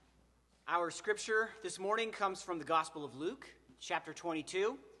Our scripture this morning comes from the Gospel of Luke, chapter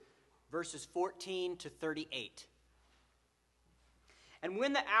 22, verses 14 to 38. And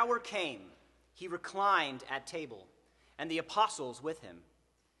when the hour came, he reclined at table, and the apostles with him.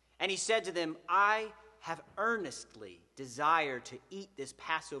 And he said to them, I have earnestly desired to eat this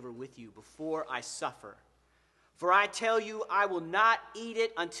Passover with you before I suffer. For I tell you, I will not eat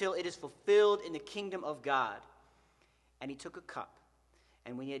it until it is fulfilled in the kingdom of God. And he took a cup.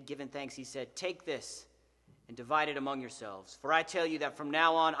 And when he had given thanks, he said, Take this and divide it among yourselves. For I tell you that from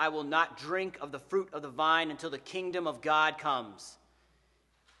now on I will not drink of the fruit of the vine until the kingdom of God comes.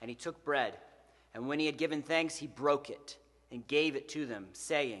 And he took bread, and when he had given thanks, he broke it and gave it to them,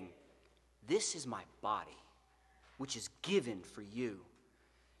 saying, This is my body, which is given for you.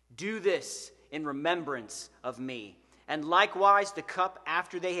 Do this in remembrance of me. And likewise the cup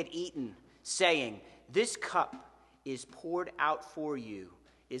after they had eaten, saying, This cup is poured out for you,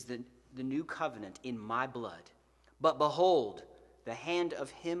 is the new covenant in my blood. But behold, the hand of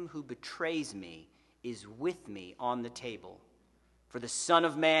him who betrays me is with me on the table. For the Son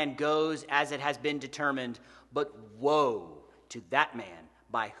of Man goes as it has been determined, but woe to that man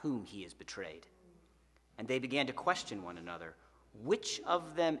by whom he is betrayed. And they began to question one another, which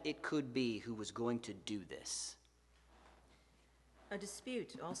of them it could be who was going to do this. A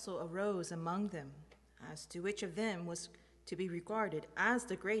dispute also arose among them as to which of them was to be regarded as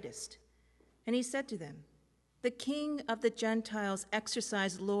the greatest. And he said to them, The king of the Gentiles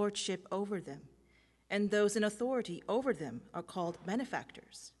exercised lordship over them, and those in authority over them are called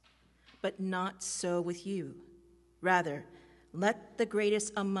benefactors. But not so with you. Rather, let the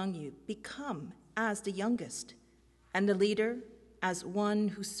greatest among you become as the youngest, and the leader as one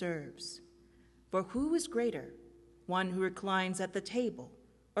who serves. For who is greater, one who reclines at the table,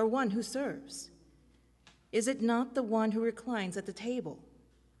 or one who serves? Is it not the one who reclines at the table?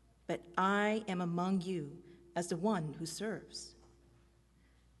 But I am among you as the one who serves.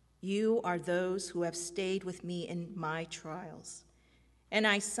 You are those who have stayed with me in my trials, and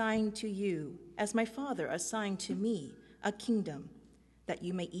I assign to you, as my Father assigned to me, a kingdom, that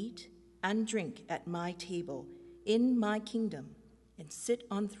you may eat and drink at my table in my kingdom, and sit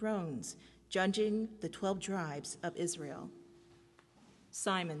on thrones, judging the 12 tribes of Israel.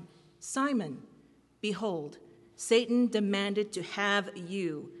 Simon, Simon, behold, Satan demanded to have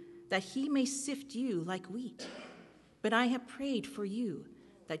you, that he may sift you like wheat. But I have prayed for you,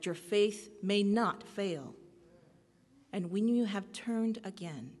 that your faith may not fail. And when you have turned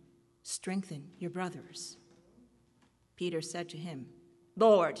again, strengthen your brothers. Peter said to him,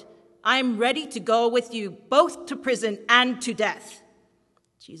 Lord, I am ready to go with you both to prison and to death.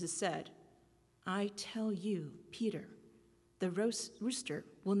 Jesus said, I tell you, Peter, the rooster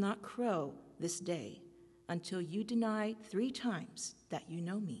will not crow this day until you deny 3 times that you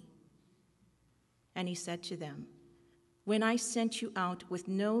know me. And he said to them, When I sent you out with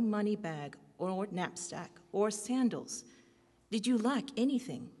no money bag or knapsack or sandals, did you lack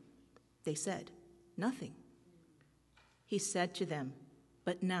anything? They said, Nothing. He said to them,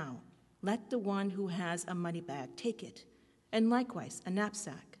 But now let the one who has a money bag take it, and likewise a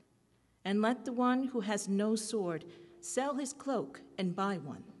knapsack. And let the one who has no sword sell his cloak and buy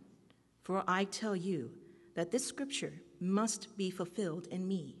one. For I tell you that this scripture must be fulfilled in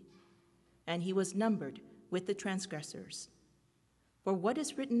me. And he was numbered with the transgressors. For what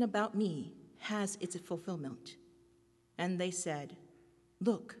is written about me has its fulfillment. And they said,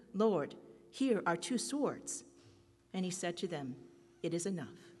 Look, Lord, here are 2 swords. And he said to them, It is enough.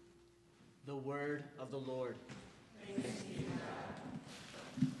 The word of the Lord. Thanks be to God.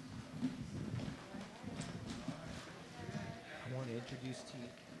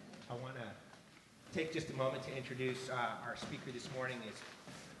 I want to take just a moment to introduce our speaker this morning is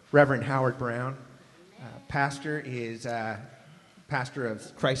Reverend Howard Brown. Pastor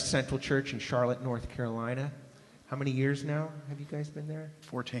of Christ Central Church in Charlotte, North Carolina. How many years now have you guys been there?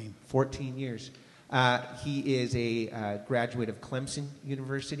 14. 14 years. He is a graduate of Clemson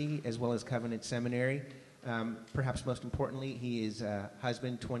University as well as Covenant Seminary. Perhaps most importantly, he is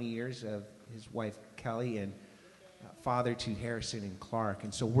husband 20 years of his wife Kelly and father to Harrison and Clark.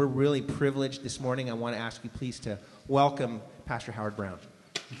 And so we're really privileged this morning. I want to ask you please to welcome Pastor Howard Brown.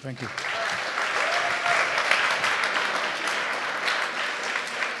 Thank you.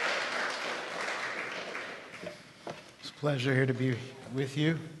 It's a pleasure here to be with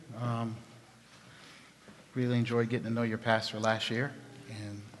you. Really enjoyed getting to know your pastor last year.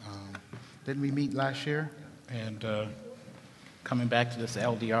 And didn't we meet last year? And coming back to this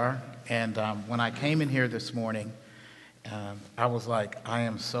LDR. And when I came in here this morning, I was like, I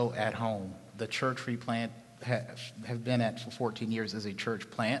am so at home. The church we plant have been at for 14 years as a church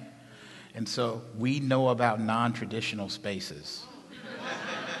plant. And so we know about non-traditional spaces.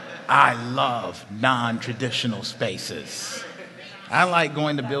 I love non-traditional spaces. I like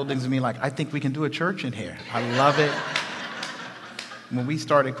going to buildings and being like, I think we can do a church in here. I love it. When we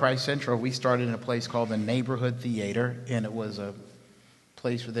started Christ Central, we started in a place called the Neighborhood Theater, and it was a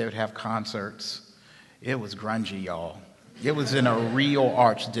place where they would have concerts. It was grungy, y'all. It was in a real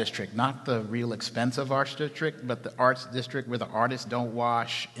arts district, not the real expensive arts district, but the arts district where the artists don't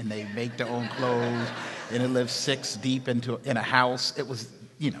wash and they make their own clothes, and it lives 6 deep in a house. It was,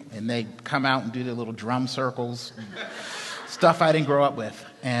 and they come out and do their little drum circles, stuff I didn't grow up with.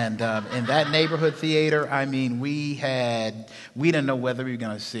 And in that Neighborhood Theater, I mean, we didn't know whether we were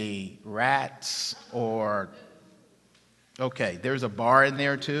going to see rats or, okay, there's a bar in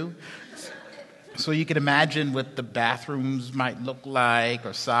there too. So you can imagine what the bathrooms might look like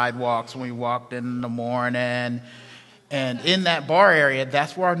or sidewalks when we walked in the morning. And in that bar area,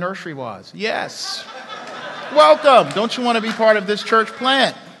 that's where our nursery was. Yes. Welcome. Don't you want to be part of this church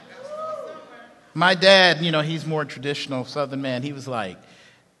plant? My dad, he's more traditional Southern man. He was like,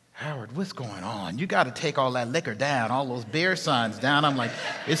 Howard, what's going on? You got to take all that liquor down, all those beer signs down. I'm like,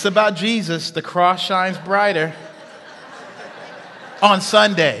 it's about Jesus. The cross shines brighter. On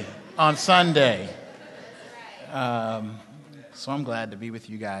Sunday. So I'm glad to be with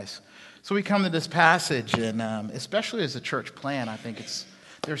you guys. So we come to this passage, and especially as a church plan, I think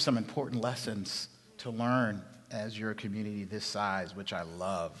there's some important lessons to learn as you're a community this size, which I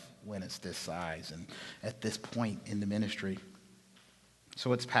love when it's this size and at this point in the ministry.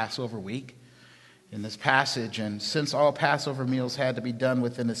 So it's Passover week in this passage, and since all Passover meals had to be done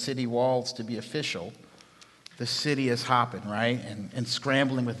within the city walls to be official, the city is hopping, right, and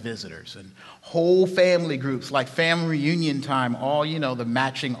scrambling with visitors and whole family groups, like family reunion time, all, the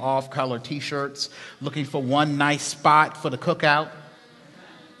matching off-color T-shirts, looking for one nice spot for the cookout.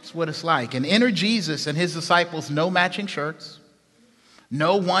 That's what it's like. And enter Jesus and his disciples, no matching shirts,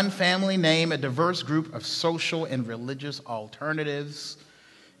 no one family name, a diverse group of social and religious alternatives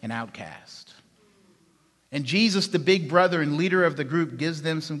and outcasts. And Jesus, the big brother and leader of the group, gives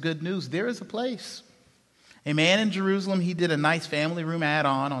them some good news. There is a place. A man in Jerusalem, he did a nice family room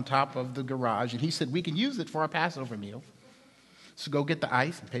add-on top of the garage, and he said, we can use it for our Passover meal. So go get the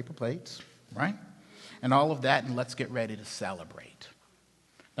ice and paper plates, right? And all of that, and let's get ready to celebrate.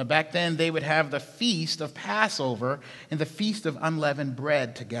 Now, back then, they would have the feast of Passover and the feast of unleavened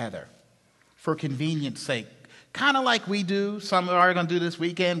bread together for convenience sake. Kind of like we do. Some are going to do this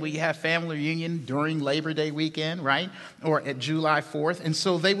weekend. We have family reunion during Labor Day weekend, right? Or at July 4th. And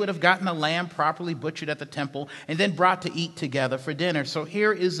so they would have gotten a lamb properly butchered at the temple and then brought to eat together for dinner. So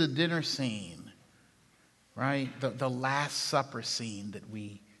here is the dinner scene, right? The Last Supper scene that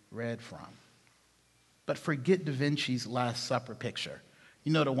we read from. But forget Da Vinci's Last Supper picture.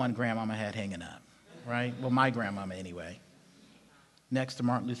 You know the one grandmama had hanging up, right? Well, my grandmama anyway. Next to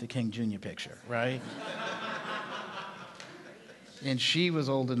Martin Luther King Jr. picture, right? And she was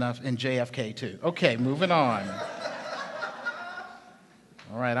old enough, and JFK too. Okay, moving on.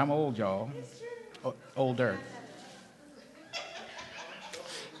 All right, I'm old, y'all. Older.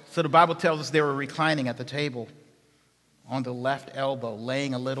 So the Bible tells us they were reclining at the table on the left elbow,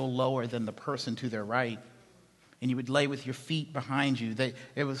 laying a little lower than the person to their right. And you would lay with your feet behind you.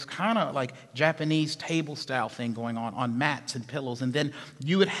 It was kind of like Japanese table style thing going on mats and pillows. And then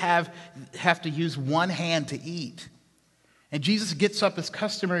you would have to use one hand to eat. And Jesus gets up as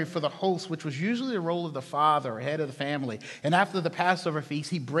customary for the host, which was usually the role of the father or head of the family. And after the Passover feast,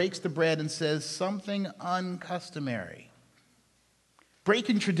 he breaks the bread and says something uncustomary.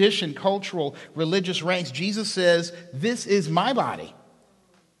 Breaking tradition, cultural, religious ranks, Jesus says, this is my body,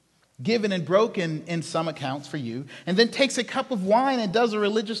 given and broken in some accounts for you, and then takes a cup of wine and does a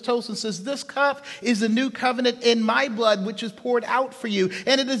religious toast and says, this cup is the new covenant in my blood, which is poured out for you.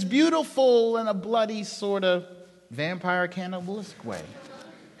 And it is beautiful in a bloody sort of vampire cannibalistic way.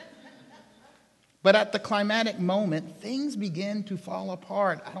 But at the climatic moment, things begin to fall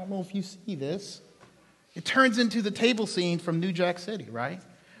apart. I don't know if you see this. It turns into the table scene from New Jack City, right?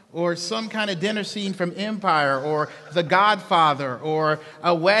 Or some kind of dinner scene from Empire or The Godfather or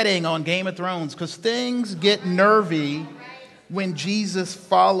a wedding on Game of Thrones, because things get nervy when Jesus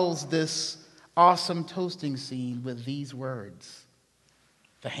follows this awesome toasting scene with these words.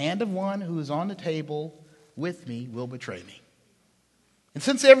 The hand of one who is on the table with me will betray me. And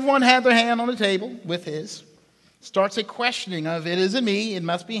since everyone had their hand on the table with his, starts a questioning of it isn't me, it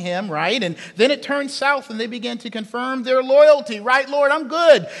must be him, right? And then it turns south and they begin to confirm their loyalty, right? Lord, I'm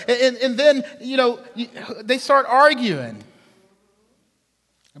good. And then, they start arguing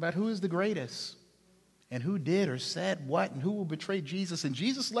about who is the greatest and who did or said what and who will betray Jesus. And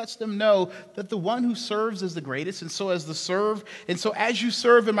Jesus lets them know that the one who serves is the greatest. And so as you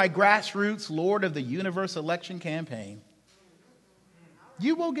serve in my grassroots Lord of the Universe election campaign,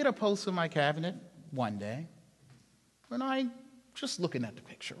 you will get a post in my cabinet one day when I'm just looking at the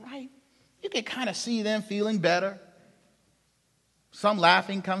picture, right? You can kind of see them feeling better. Some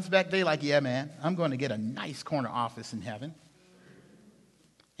laughing, comes back, they like, yeah, man, I'm going to get a nice corner office in heaven.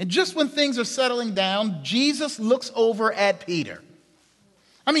 And just when things are settling down, Jesus looks over at Peter.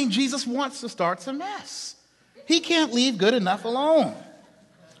 I mean, Jesus wants to start some mess. He can't leave good enough alone.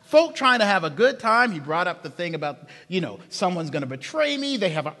 Folk trying to have a good time. He brought up the thing about, someone's going to betray me. They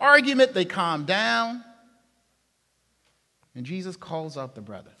have an argument. They calm down. And Jesus calls out the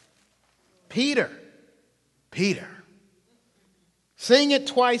brother. Peter, Peter. Saying it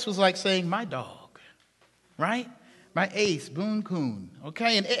twice was like saying, my dog, right? My ace, Boone Coon,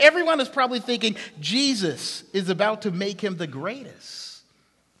 okay? And everyone is probably thinking Jesus is about to make him the greatest.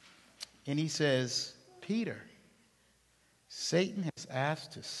 And he says, Peter, Satan has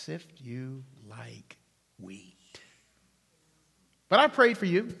asked to sift you like wheat. But I prayed for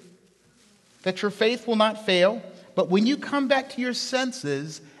you that your faith will not fail, but when you come back to your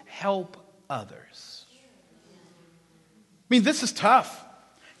senses, help others. I mean, this is tough.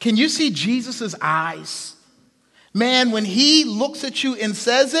 Can you see Jesus' eyes? Man, when he looks at you and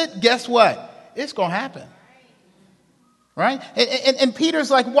says it, guess what? It's going to happen. Right? And Peter's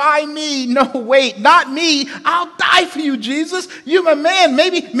like, why me? No, wait, not me. I'll die for you, Jesus. You're my man.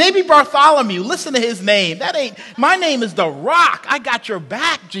 Maybe Bartholomew. Listen to his name. My name is the Rock. I got your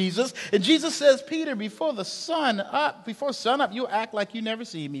back, Jesus. And Jesus says, Peter, before sun up, you act like you never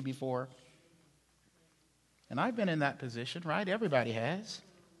seen me before. And I've been in that position, right? Everybody has.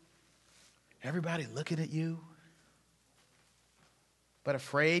 Everybody looking at you, but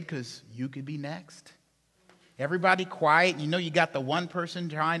afraid because you could be next. Everybody quiet. You got the one person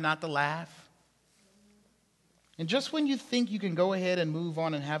trying not to laugh. And just when you think you can go ahead and move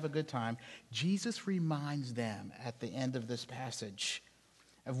on and have a good time, Jesus reminds them at the end of this passage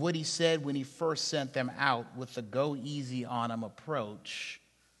of what he said when he first sent them out with the go easy on them approach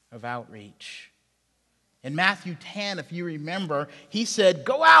of outreach. In Matthew 10, if you remember, he said,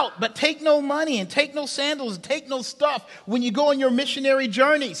 go out, but take no money and take no sandals and take no stuff when you go on your missionary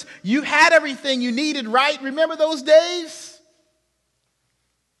journeys. You had everything you needed, right? Remember those days?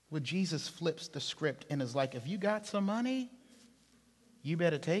 Well, Jesus flips the script and is like, if you got some money, you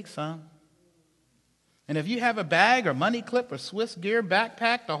better take some. And if you have a bag or money clip or Swiss gear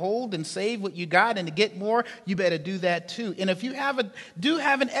backpack to hold and save what you got and to get more, you better do that too. And if you do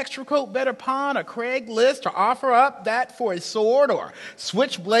have an extra coat, better pawn or Craigslist or offer up that for a sword or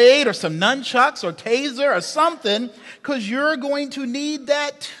switchblade or some nunchucks or taser or something, because you're going to need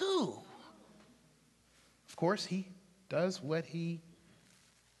that too. Of course, he does what he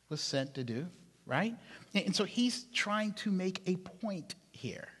was sent to do, right? And so he's trying to make a point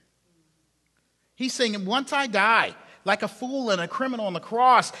here. He's saying, once I die, like a fool and a criminal on the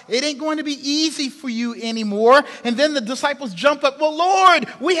cross, it ain't going to be easy for you anymore. And then the disciples jump up, well, Lord,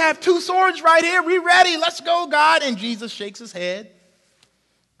 we have 2 swords right here. We ready. Let's go, God. And Jesus shakes his head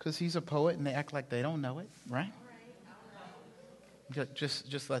because he's a poet and they act like they don't know it, right?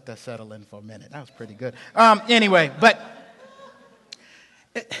 Just let that settle in for a minute. That was pretty good. Anyway, but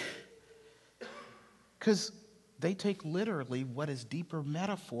because they take literally what is deeper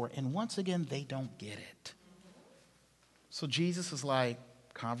metaphor, and once again, they don't get it. So Jesus is like,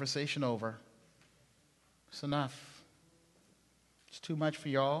 conversation over. It's enough. It's too much for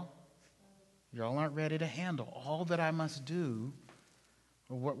y'all. Y'all aren't ready to handle all that I must do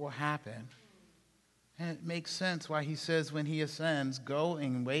or what will happen. And it makes sense why he says when he ascends, go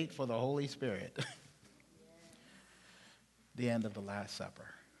and wait for the Holy Spirit. The end of the Last Supper.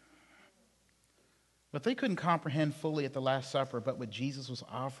 What they couldn't comprehend fully at the Last Supper, but what Jesus was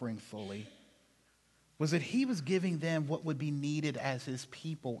offering fully, was that he was giving them what would be needed as his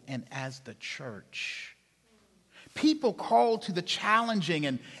people and as the church. People called to the challenging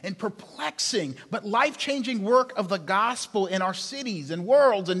and perplexing but life-changing work of the gospel in our cities and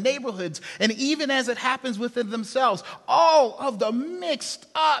worlds and neighborhoods, and even as it happens within themselves, all of the mixed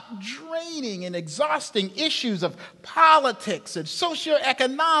up, draining and exhausting issues of politics and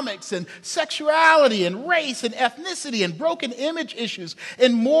socioeconomics and sexuality and race and ethnicity and broken image issues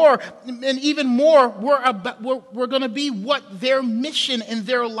and more, and even more were going to be what their mission in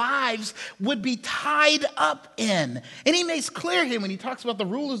their lives would be tied up in. And he makes clear here when he talks about the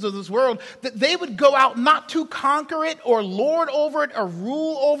rulers of this world that they would go out not to conquer it or lord over it or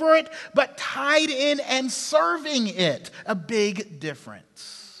rule over it, but tied in and serving it. A big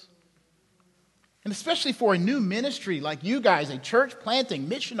difference. And especially for a new ministry like you guys, a church planting,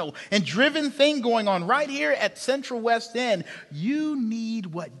 missional, and driven thing going on right here at Central West End, you need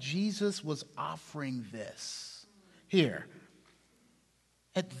what Jesus was offering this here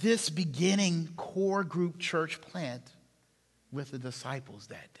at this beginning core group church plant with the disciples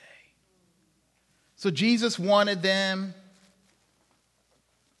that day. So Jesus wanted them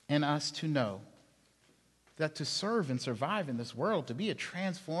and us to know that to serve and survive in this world, to be a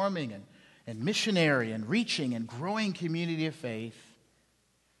transforming and missionary and reaching and growing community of faith,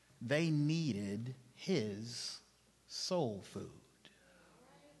 they needed his soul food.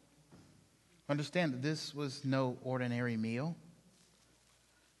 Understand that this was no ordinary meal.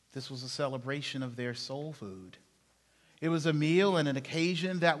 This was a celebration of their soul food. It was a meal and an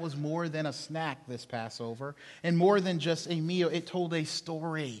occasion that was more than a snack this Passover, and more than just a meal. It told a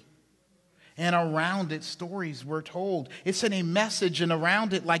story. And around it, stories were told. It sent a message, and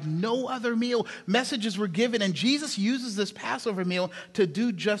around it, like no other meal, messages were given. And Jesus uses this Passover meal to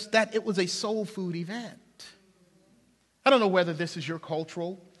do just that. It was a soul food event. I don't know whether this is your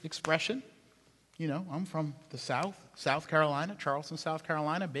cultural expression. You know, I'm from the South Carolina, Charleston, South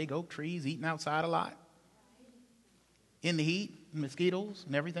Carolina, big oak trees, eating outside a lot. In the heat, mosquitoes,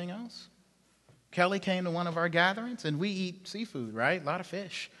 and everything else. Kelly came to one of our gatherings, and we eat seafood, right? A lot of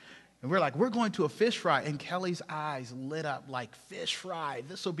fish. And we're like, we're going to a fish fry. And Kelly's eyes lit up like, fish fry,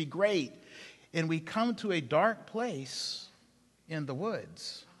 this will be great. And we come to a dark place in the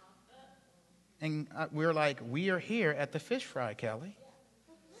woods. And we're like, we are here at the fish fry, Kelly.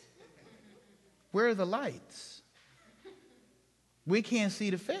 Where are the lights? We can't see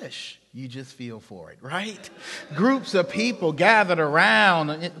the fish. You just feel for it, right? Groups of people gathered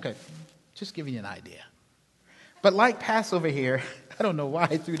around. Okay, just giving you an idea. But like Passover here, I don't know why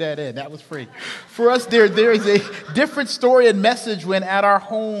I threw that in. That was free. For us, there is a different story and message when at our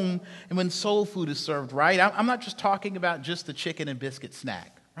home and when soul food is served, right? I'm not just talking about just the chicken and biscuit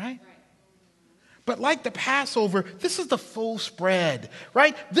snack, right? But like the Passover, this is the full spread,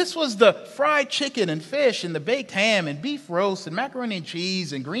 right? This was the fried chicken and fish and the baked ham and beef roast and macaroni and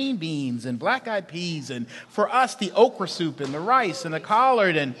cheese and green beans and black-eyed peas. And for us, the okra soup and the rice and the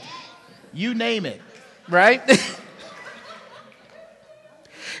collard and you name it, right?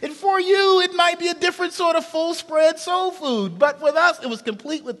 And for you, it might be a different sort of full spread soul food. But with us, it was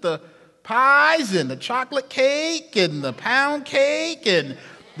complete with the pies and the chocolate cake and the pound cake and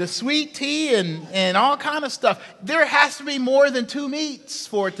the sweet tea and all kind of stuff. There has to be more than 2 meats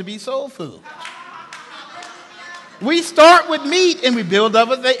for it to be soul food. We start with meat and we build up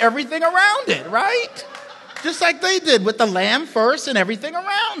with everything around it, right? Just like they did with the lamb first and everything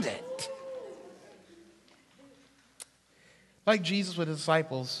around it. Like Jesus with his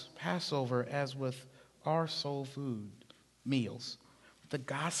disciples, Passover, as with our soul food meals, the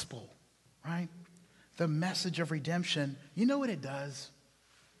gospel, right? The message of redemption, you know what it does?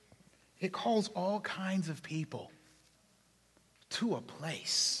 It calls all kinds of people to a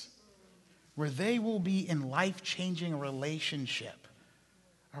place where they will be in life-changing relationship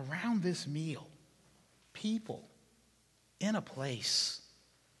around this meal. People in a place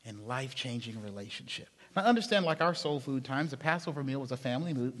in life-changing relationship. Now understand, like our soul food times, the Passover meal was a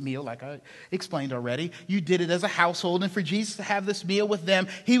family meal, like I explained already. You did it as a household, and for Jesus to have this meal with them,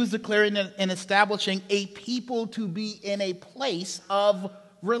 he was declaring and establishing a people to be in a place of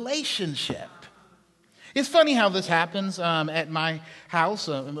relationship. It's funny how this happens at my house,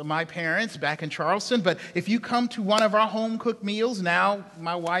 my parents back in Charleston, but if you come to one of our home-cooked meals, now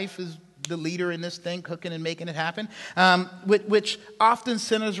my wife is the leader in this thing, cooking and making it happen, which often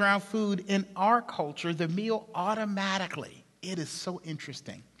centers around food. In our culture, the meal automatically, it is so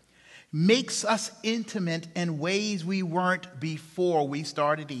interesting, makes us intimate in ways we weren't before we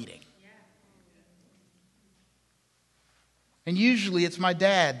started eating. And usually it's my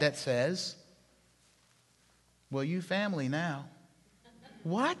dad that says, well, you family now.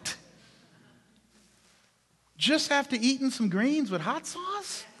 What? Just after eating some greens with hot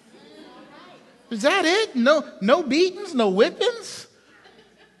sauce? Is that it? No beatings, no whippings?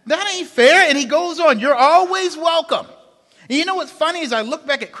 That ain't fair. And he goes on, you're always welcome. And you know what's funny is I look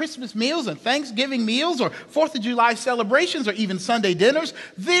back at Christmas meals and Thanksgiving meals or 4th of July celebrations or even Sunday dinners.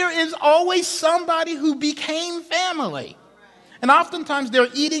 There is always somebody who became family. And oftentimes they're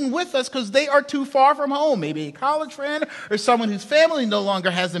eating with us because they are too far from home. Maybe a college friend or someone whose family no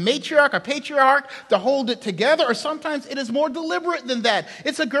longer has a matriarch or patriarch to hold it together. Or sometimes it is more deliberate than that.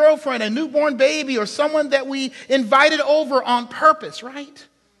 It's a girlfriend, a newborn baby, or someone that we invited over on purpose, right?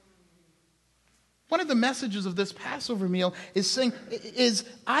 One of the messages of this Passover meal is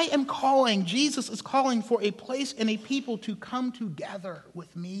Jesus is calling for a place and a people to come together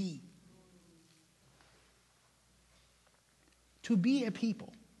with me. to be a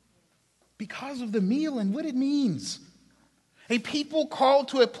people because of the meal and what it means. A people called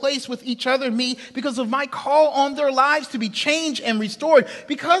to a place with each other, me, because of my call on their lives to be changed and restored.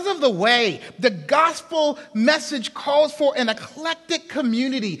 Because of the way the gospel message calls for an eclectic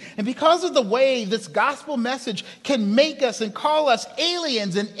community. And because of the way this gospel message can make us and call us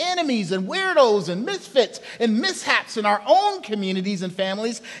aliens and enemies and weirdos and misfits and mishaps in our own communities and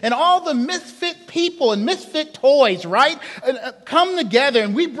families. And all the misfit people and misfit toys, right, come together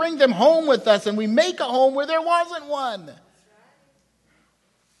and we bring them home with us and we make a home where there wasn't one.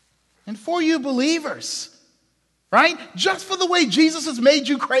 And for you believers, right? Just for the way Jesus has made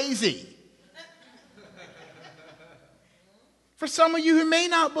you crazy. For some of you who may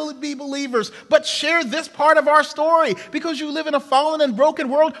not be believers, but share this part of our story, because you live in a fallen and broken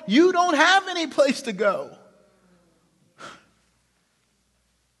world, you don't have any place to go.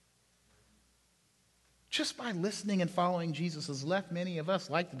 Just by listening and following Jesus has left many of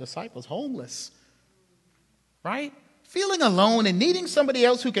us, like the disciples, homeless. Right? Feeling alone and needing somebody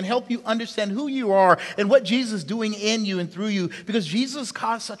else who can help you understand who you are and what Jesus is doing in you and through you, because Jesus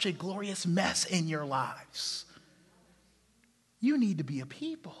caused such a glorious mess in your lives. You need to be a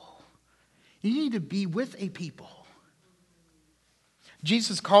people. You need to be with a people.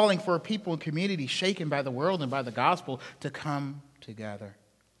 Jesus is calling for a people and community shaken by the world and by the gospel to come together.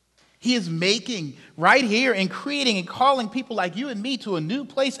 He is making right here and creating and calling people like you and me to a new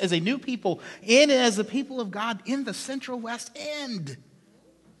place as a new people and as a people of God in the Central West End.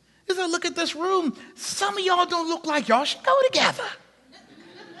 As I look at this room, some of y'all don't look like y'all should go together.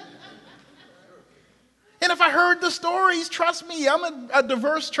 And if I heard the stories, trust me, I'm a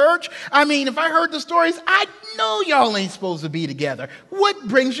diverse church. I mean, if I heard the stories, I know y'all ain't supposed to be together. What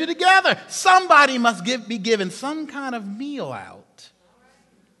brings you together? Somebody must be given some kind of meal out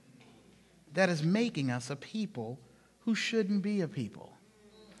that is making us a people who shouldn't be a people.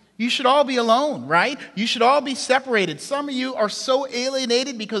 You should all be alone, right? You should all be separated. Some of you are so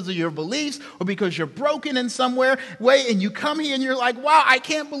alienated because of your beliefs or because you're broken in some way, and you come here and you're like, wow, I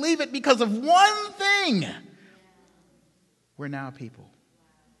can't believe it because of one thing. We're now a people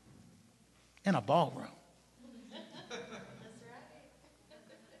in a ballroom.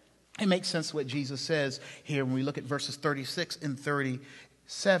 It makes sense what Jesus says here when we look at verses 36 and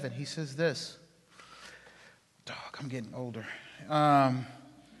 37. He says this. Dog, I'm getting older. I'm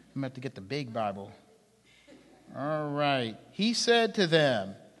about to get the big Bible. All right. He said to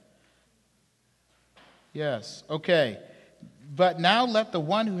them, yes, okay. But now let the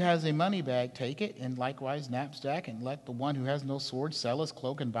one who has a money bag take it, and likewise knapsack, and let the one who has no sword sell his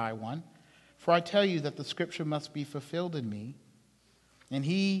cloak and buy one. For I tell you that the scripture must be fulfilled in me. And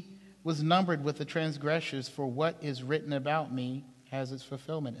he was numbered with the transgressors, for what is written about me has its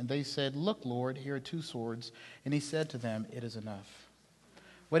fulfillment. And they said, look, Lord, here are 2 swords. And he said to them, it is enough.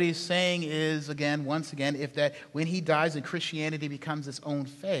 What he's saying is, once again, if that when he dies and Christianity becomes its own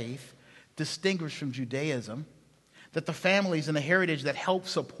faith, distinguished from Judaism, that the families and the heritage that help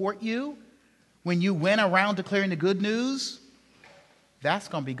support you when you went around declaring the good news, that's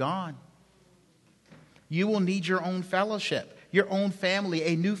going to be gone. You will need your own fellowship, your own family,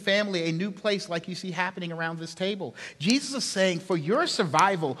 a new place like you see happening around this table. Jesus is saying, for your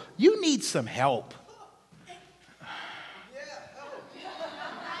survival, you need some help.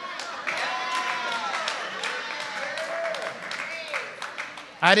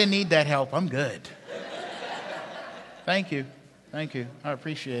 I didn't need that help. I'm good. Thank you. Thank you. I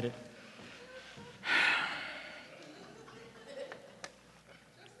appreciate it.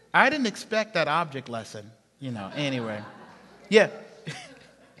 I didn't expect that object lesson, anyway. Yeah.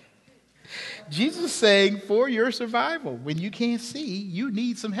 Jesus is saying, for your survival, when you can't see, you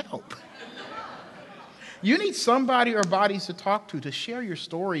need some help. You need somebody or bodies to talk to share your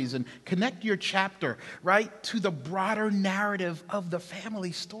stories and connect your chapter, right, to the broader narrative of the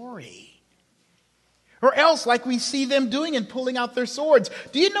family story. Or else, like we see them doing and pulling out their swords.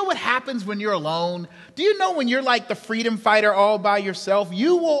 Do you know what happens when you're alone? Do you know when you're like the freedom fighter all by yourself?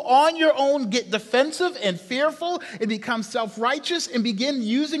 You will on your own get defensive and fearful and become self-righteous and begin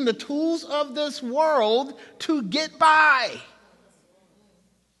using the tools of this world to get by.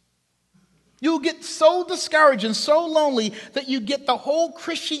 You'll get so discouraged and so lonely that you get the whole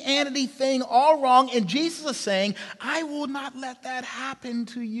Christianity thing all wrong. And Jesus is saying, I will not let that happen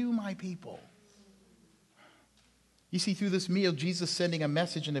to you, my people. You see, through this meal, Jesus is sending a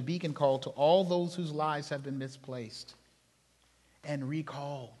message and a beacon call to all those whose lives have been misplaced and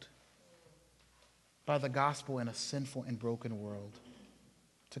recalled by the gospel in a sinful and broken world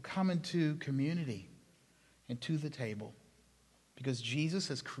to come into community and to the table Because Jesus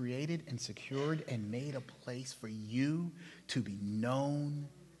has created and secured and made a place for you to be known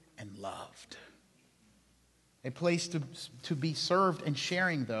and loved. A place to be served and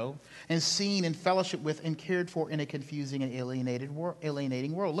sharing, though, and seen and fellowship with and cared for in a confusing and alienating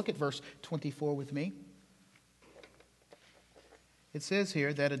world. Look at verse 24 with me. It says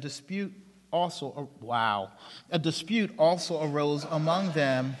here that a dispute also arose among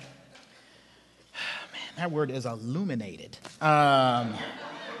them. Man, that word is illuminated. As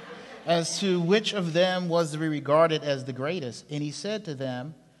to which of them was to be regarded as the greatest. And he said to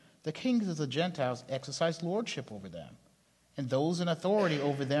them, the kings of the Gentiles exercise lordship over them, and those in authority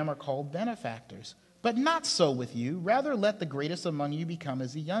over them are called benefactors. But not so with you. Rather, let the greatest among you become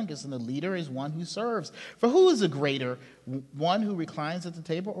as the youngest, and the leader is one who serves. For who is the greater, one who reclines at the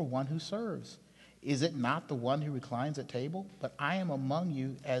table or one who serves? Is it not the one who reclines at table? But I am among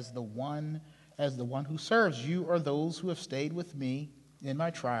you as the one who serves. You are those who have stayed with me in my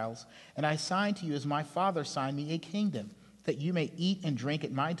trials, and I sign to you as my Father signed me a kingdom, that you may eat and drink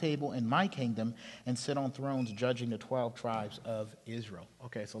at my table in my kingdom and sit on thrones judging the 12 tribes of Israel.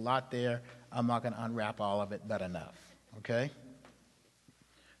 Okay, it's a lot there. I'm not going to unwrap all of it, but enough. Okay?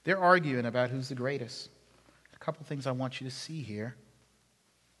 They're arguing about who's the greatest. A couple things I want you to see here.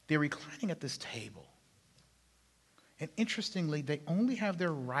 They're reclining at this table. And interestingly, they only have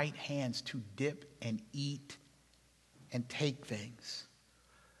their right hands to dip and eat and take things.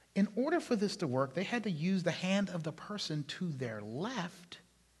 In order for this to work, they had to use the hand of the person to their left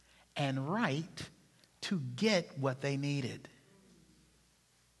and right to get what they needed.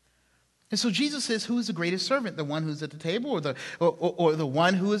 And so Jesus says, who is the greatest servant? The one who's at the table or the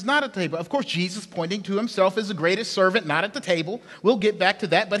one who is not at the table? Of course, Jesus pointing to himself as the greatest servant, not at the table. We'll get back to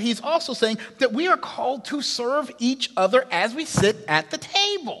that. But he's also saying that we are called to serve each other as we sit at the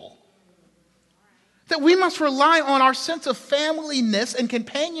table. That we must rely on our sense of familyness and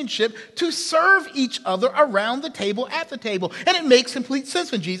companionship to serve each other around the table, at the table. And it makes complete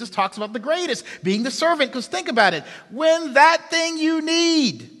sense when Jesus talks about the greatest being the servant. Because think about it. When that thing you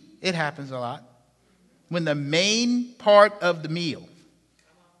need, it happens a lot. When the main part of the meal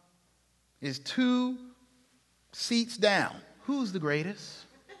is 2 seats down, who's the greatest?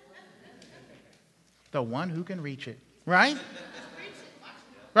 The one who can reach it, right?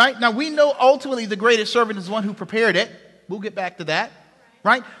 Right? Now, we know ultimately the greatest servant is the one who prepared it. We'll get back to that.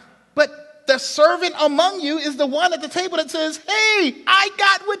 Right? But the servant among you is the one at the table that says, hey, I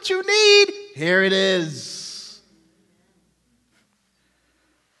got what you need. Here it is.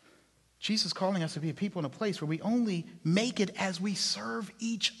 Jesus calling us to be a people in a place where we only make it as we serve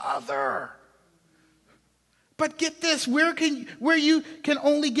each other. But get this, where you can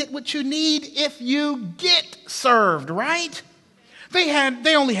only get what you need if you get served, right?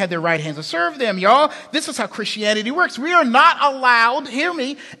 They only had their right hands to serve them, y'all. This is how Christianity works. We are not allowed, hear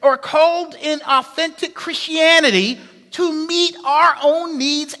me, or called in authentic Christianity to meet our own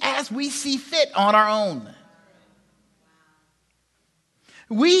needs as we see fit on our own.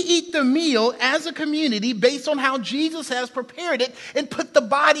 We eat the meal as a community based on how Jesus has prepared it and put the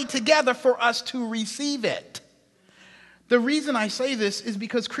body together for us to receive it. The reason I say this is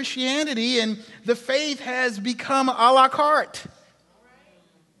because Christianity and the faith has become a la carte.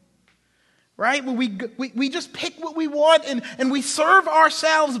 Right? We just pick what we want and we serve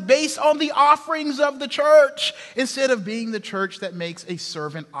ourselves based on the offerings of the church instead of being the church that makes a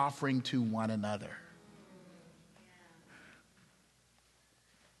servant offering to one another.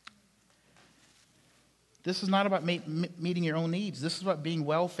 This is not about meeting your own needs. This is about being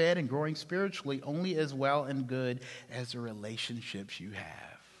well fed and growing spiritually only as well and good as the relationships you have.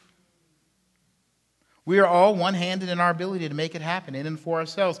 We are all one-handed in our ability to make it happen in and for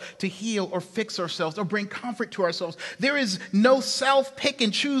ourselves, to heal or fix ourselves or bring comfort to ourselves. There is no self-pick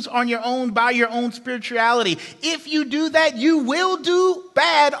and choose on your own by your own spirituality. If you do that, you will do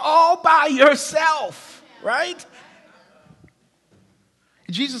bad all by yourself, right?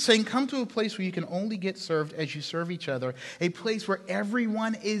 Jesus is saying, come to a place where you can only get served as you serve each other, a place where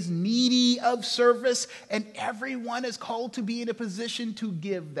everyone is needy of service and everyone is called to be in a position to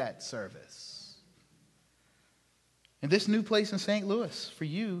give that service. And this new place in St. Louis for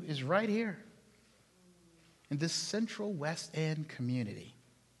you is right here in this Central West End community.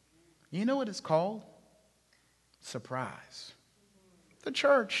 You know what it's called? Surprise. The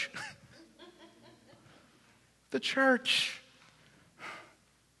church. The church.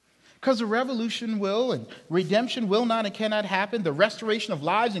 Because the revolution will and redemption will not and cannot happen. The restoration of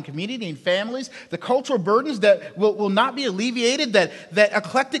lives and community and families, the cultural burdens that will not be alleviated, that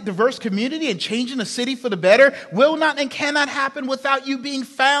eclectic, diverse community and changing the city for the better will not and cannot happen without you being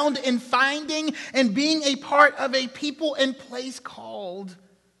found and finding and being a part of a people and place called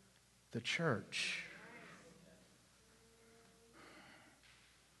the church.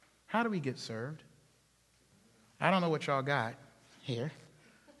 How do we get served? I don't know what y'all got here.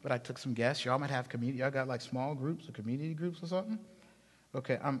 But I took some guests. Y'all might have community. Y'all got like small groups or community groups or something?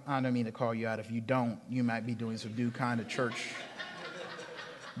 Okay, I don't mean to call you out. If you don't, you might be doing some new kind of church.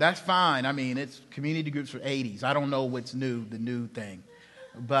 That's fine. I mean, it's community groups for 80s. I don't know what's new, the new thing.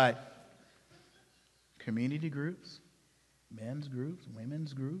 But community groups, men's groups,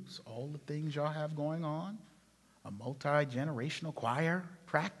 women's groups, all the things y'all have going on, a multi-generational choir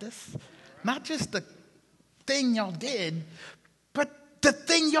practice. Not just the thing y'all did, but the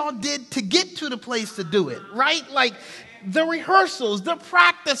thing y'all did to get to the place to do it, right? Like the rehearsals, the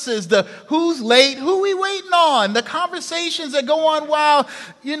practices, the who's late, who we waiting on, the conversations that go on while,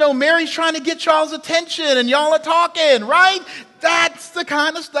 Mary's trying to get y'all's attention and y'all are talking, right? That's the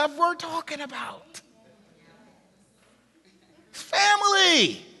kind of stuff we're talking about. It's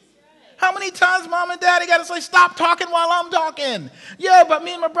family. How many times mom and daddy got to say, stop talking while I'm talking? Yeah, but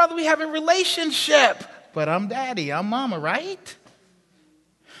me and my brother, we have a relationship. But I'm daddy, I'm mama, right?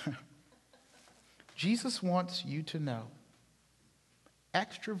 Jesus wants you to know,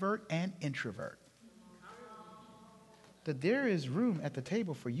 extrovert and introvert, that there is room at the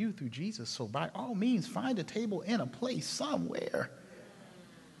table for you through Jesus. So by all means, find a table in a place somewhere.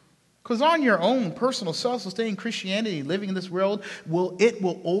 Because on your own personal self-sustaining Christianity, living in this world, it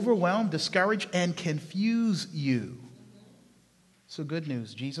will overwhelm, discourage, and confuse you. So good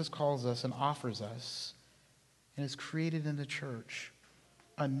news, Jesus calls us and offers us, and has created in the church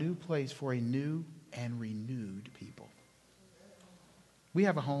a new place for a new and renewed people. We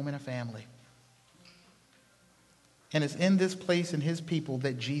have a home and a family. And it's in this place and his people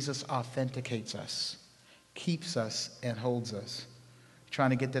that Jesus authenticates us, keeps us, and holds us. Trying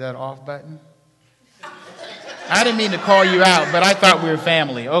to get to that off button? I didn't mean to call you out, but I thought we were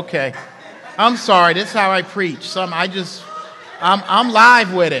family. Okay. I'm sorry. This is how I preach. I'm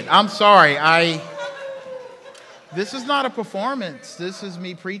live with it. I'm sorry. This is not a performance. This is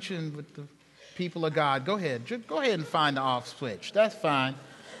me preaching with the people of God. Go ahead. Just go ahead and find the off switch. That's fine.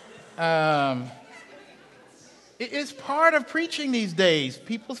 It's part of preaching these days.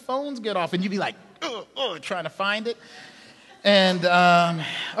 People's phones get off, and you be like, trying to find it. And,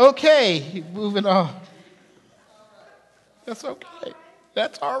 okay, moving on. That's okay.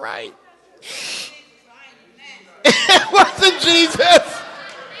 That's all right. It wasn't Jesus.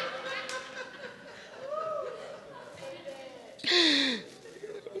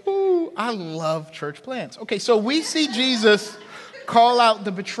 Ooh, I love church plants. Okay, so we see Jesus call out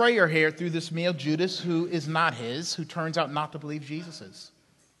the betrayer here through this meal, Judas, who is not his, who turns out not to believe Jesus is.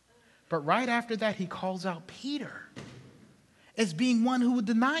 But right after that, he calls out Peter as being one who would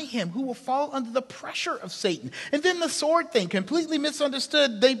deny him, who will fall under the pressure of Satan. And then the sword thing, completely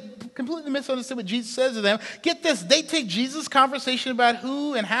misunderstood. They completely misunderstood what Jesus says to them. Get this, they take Jesus' conversation about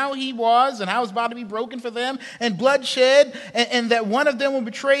who and how he was and how it's about to be broken for them and bloodshed and that one of them will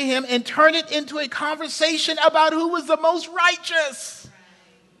betray him and turn it into a conversation about who was the most righteous.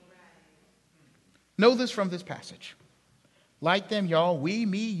 Know this from this passage. Like them, y'all, we,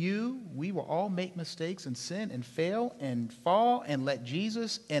 me, you, we will all make mistakes and sin and fail and fall and let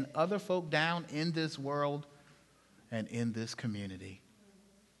Jesus and other folk down in this world and in this community.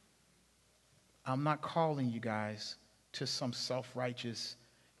 I'm not calling you guys to some self-righteous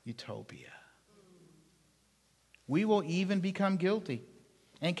utopia. We will even become guilty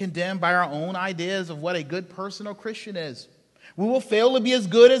and condemned by our own ideas of what a good person or Christian is. We will fail to be as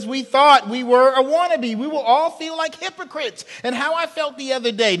good as we thought we were or want to be. We will all feel like hypocrites. And how I felt the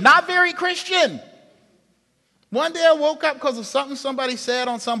other day, not very Christian. One day I woke up because of something somebody said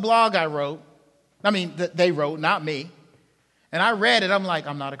on some blog I wrote. I mean, they wrote, not me. And I read it. I'm like,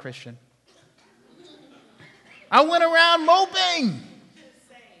 I'm not a Christian. I went around moping.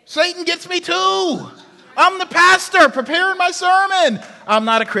 Satan gets me too. I'm the pastor preparing my sermon. I'm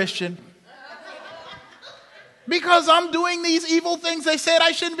not a Christian. Because I'm doing these evil things they said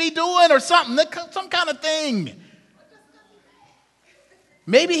I shouldn't be doing or something, some kind of thing.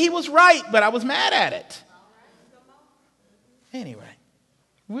 Maybe he was right, but I was mad at it. Anyway,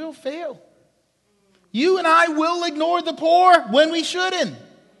 we'll fail. You and I will ignore the poor when we shouldn't.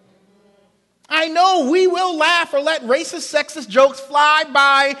 I know we will laugh or let racist, sexist jokes fly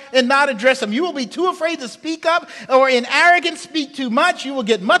by and not address them. You will be too afraid to speak up or in arrogance speak too much. You will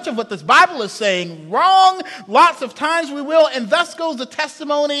get much of what this Bible is saying wrong. Lots of times we will, and thus goes the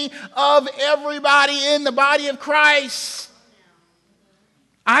testimony of everybody in the body of Christ.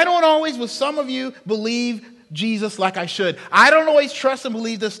 I don't always, with some of you, believe Jesus like I should. I don't always trust and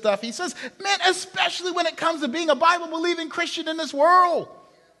believe this stuff. He says, man, especially when it comes to being a Bible-believing Christian in this world.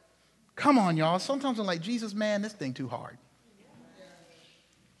 Come on, y'all. Sometimes I'm like, Jesus, man, this thing too hard.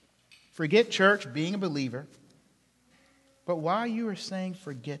 Forget church, being a believer. But while you are saying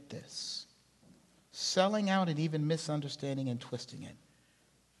forget this, selling out and even misunderstanding and twisting it,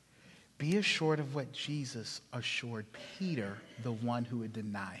 be assured of what Jesus assured Peter, the one who would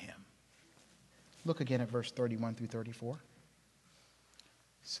deny him. Look again at verse 31 through 34. It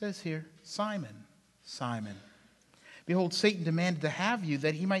says here, Simon, Simon, behold, Satan demanded to have you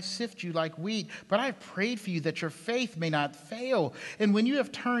that he might sift you like wheat. But I have prayed for you that your faith may not fail. And when you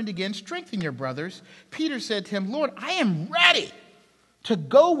have turned again, strengthen your brothers. Peter said to him, Lord, I am ready to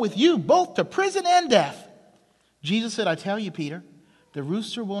go with you both to prison and death. Jesus said, I tell you, Peter, the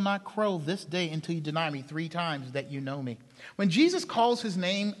rooster will not crow this day until you deny me 3 times that you know me. When Jesus calls his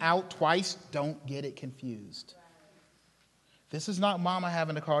name out twice, don't get it confused. This is not mama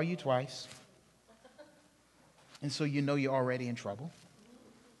having to call you twice. And so you know you're already in trouble.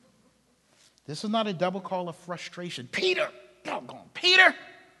 This is not a double call of frustration. Peter! Doggone Peter!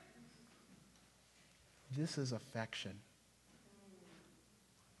 This is affection.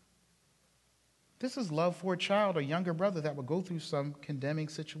 This is love for a child or younger brother that will go through some condemning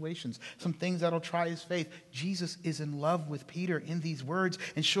situations, some things that will try his faith. Jesus is in love with Peter in these words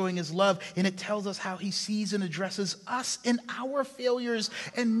and showing his love. And it tells us how he sees and addresses us in our failures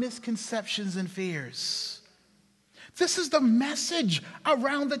and misconceptions and fears. This is the message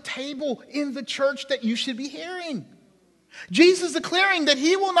around the table in the church that you should be hearing. Jesus declaring that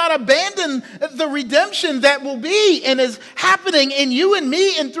he will not abandon the redemption that will be and is happening in you and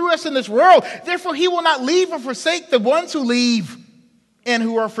me and through us in this world. Therefore, he will not leave or forsake the ones who leave and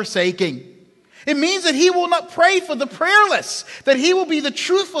who are forsaking. It means that he will not pray for the prayerless, that he will be the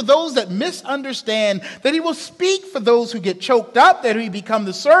truth for those that misunderstand, that he will speak for those who get choked up, that he become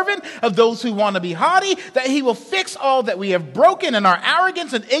the servant of those who want to be haughty, that he will fix all that we have broken in our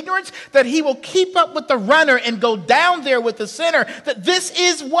arrogance and ignorance, that he will keep up with the runner and go down there with the sinner, that this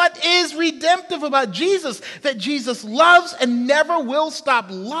is what is redemptive about Jesus, that Jesus loves and never will stop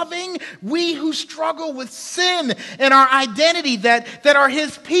loving we who struggle with sin and our identity, that are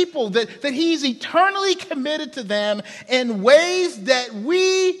his people, that he's eternally committed to them in ways that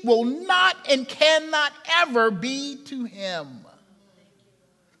we will not and cannot ever be to him.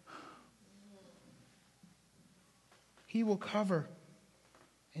 He will cover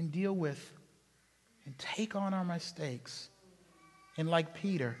and deal with and take on our mistakes. And like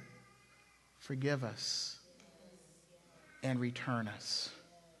Peter, forgive us and return us.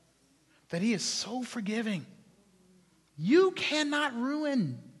 That he is so forgiving. You cannot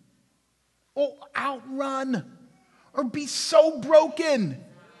ruin or outrun or be so broken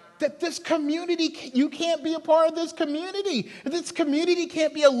that this community, you can't be a part of this community. This community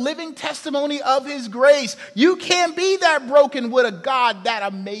can't be a living testimony of his grace. You can't be that broken with a God that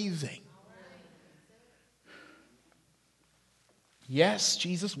amazing. Yes,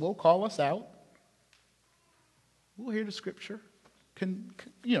 Jesus will call us out. We'll hear the scripture,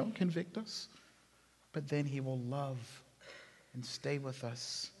 convict us. But then he will love and stay with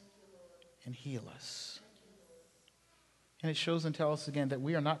us and heal us. And it shows and tells us again that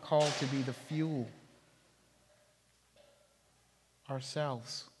we are not called to be the fuel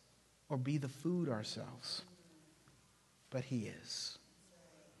ourselves or be the food ourselves, but he is.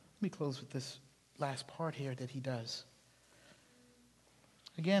 Let me close with this last part here that he does.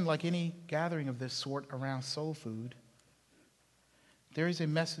 Again, like any gathering of this sort around soul food, there is a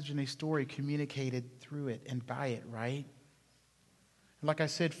message and a story communicated through it and by it, right? Like I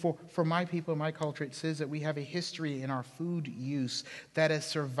said, for my people, my culture, it says that we have a history in our food use that has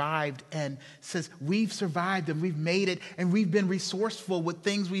survived and says we've survived and we've made it and we've been resourceful with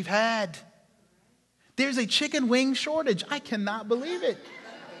things we've had. There's a chicken wing shortage. I cannot believe it.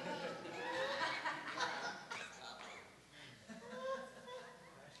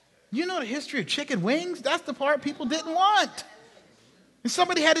 You know the history of chicken wings? That's the part people didn't want. And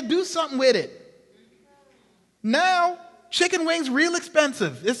somebody had to do something with it. Now, chicken wings real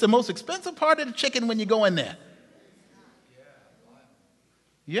expensive. It's the most expensive part of the chicken when you go in there.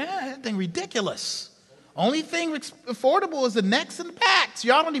 Yeah, that thing ridiculous. Only thing affordable is the necks and the backs.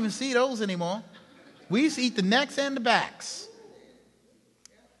 Y'all don't even see those anymore. We used to eat the necks and the backs.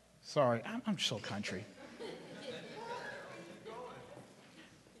 Sorry, I'm so country.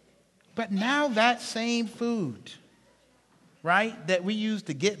 But now that same food, right, that we use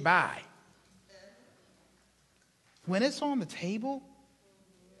to get by, when it's on the table,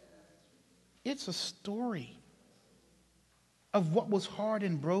 it's a story of what was hard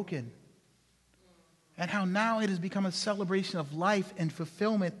and broken, and how now it has become a celebration of life and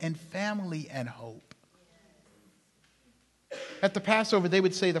fulfillment and family and hope. At the Passover, they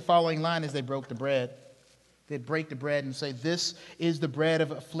would say the following line as they broke the bread. They'd break the bread and say, "This is the bread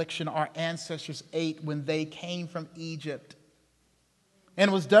of affliction our ancestors ate when they came from Egypt." And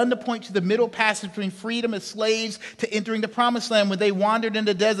it was done to point to the middle passage between freedom as slaves to entering the promised land when they wandered in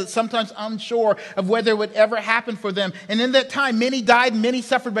the desert, sometimes unsure of whether it would ever happen for them. And in that time, many died and many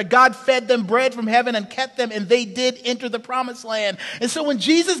suffered, but God fed them bread from heaven and kept them, and they did enter the promised land. And so when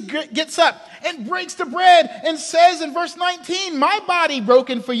Jesus gets up and breaks the bread and says in verse 19, "My body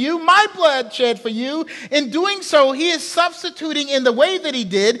broken for you, my blood shed for you," in doing so, he is substituting in the way that he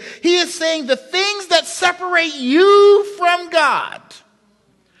did. He is saying the things that separate you from God,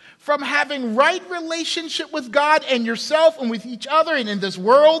 from having right relationship with God and yourself and with each other and in this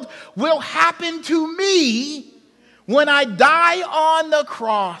world, will happen to me when I die on the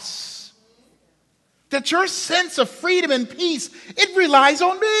cross. That your sense of freedom and peace, it relies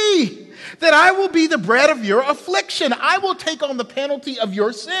on me. That I will be the bread of your affliction. I will take on the penalty of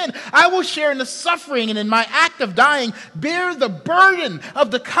your sin. I will share in the suffering, and in my act of dying, bear the burden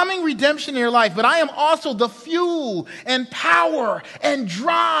of the coming redemption in your life. But I am also the fuel and power and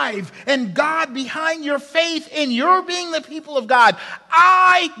drive and God behind your faith in your being the people of God.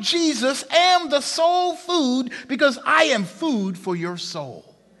 I, Jesus, am the soul food because I am food for your soul.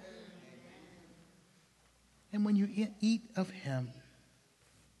 And when you eat of him,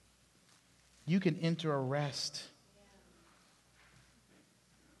 you can enter a rest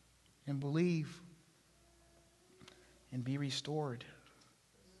and believe and be restored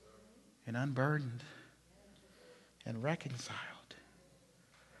and unburdened and reconciled.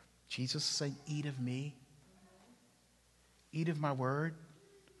 Jesus said, "Eat of me. Eat of my word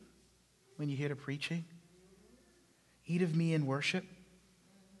when you hear the preaching. Eat of me in worship.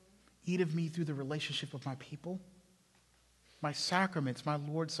 Eat of me through the relationship of my people. My sacraments, my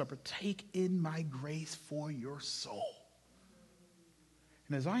Lord's Supper, take in my grace for your soul."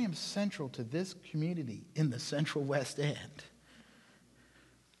 And as I am central to this community in the Central West End,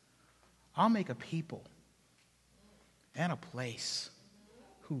 I'll make a people and a place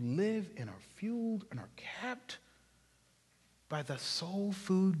who live and are fueled and are kept by the soul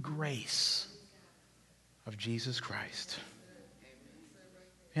food grace of Jesus Christ.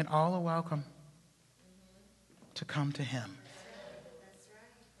 And all are welcome to come to him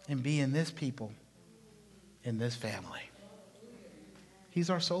and be in this people, in this family. He's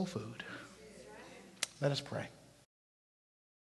our soul food. Let us pray.